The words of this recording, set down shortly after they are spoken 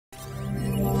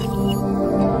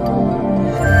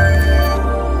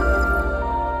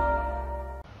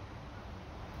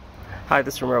Hi,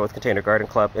 this is Romero with Container Garden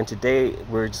Club, and today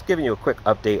we're just giving you a quick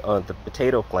update on the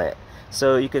potato plant.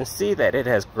 So you can see that it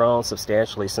has grown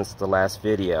substantially since the last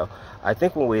video. I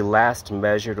think when we last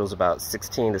measured it was about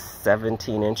 16 to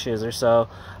 17 inches or so.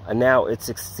 Now it's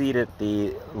exceeded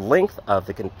the length of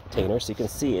the container, so you can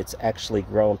see it's actually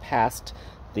grown past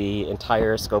the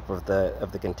entire scope of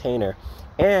the container,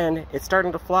 and it's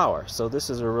starting to flower. So this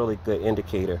is a really good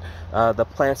indicator. The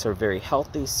plants are very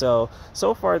healthy. So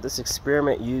far this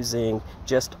experiment using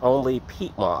just only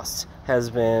peat moss has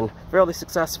been fairly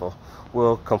successful.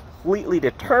 We'll completely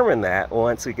determine that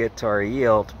once we get to our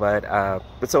yield, but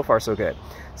so far so good.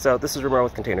 So this is Romero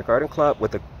with Container Garden Club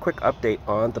with a quick update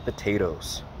on the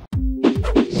potatoes.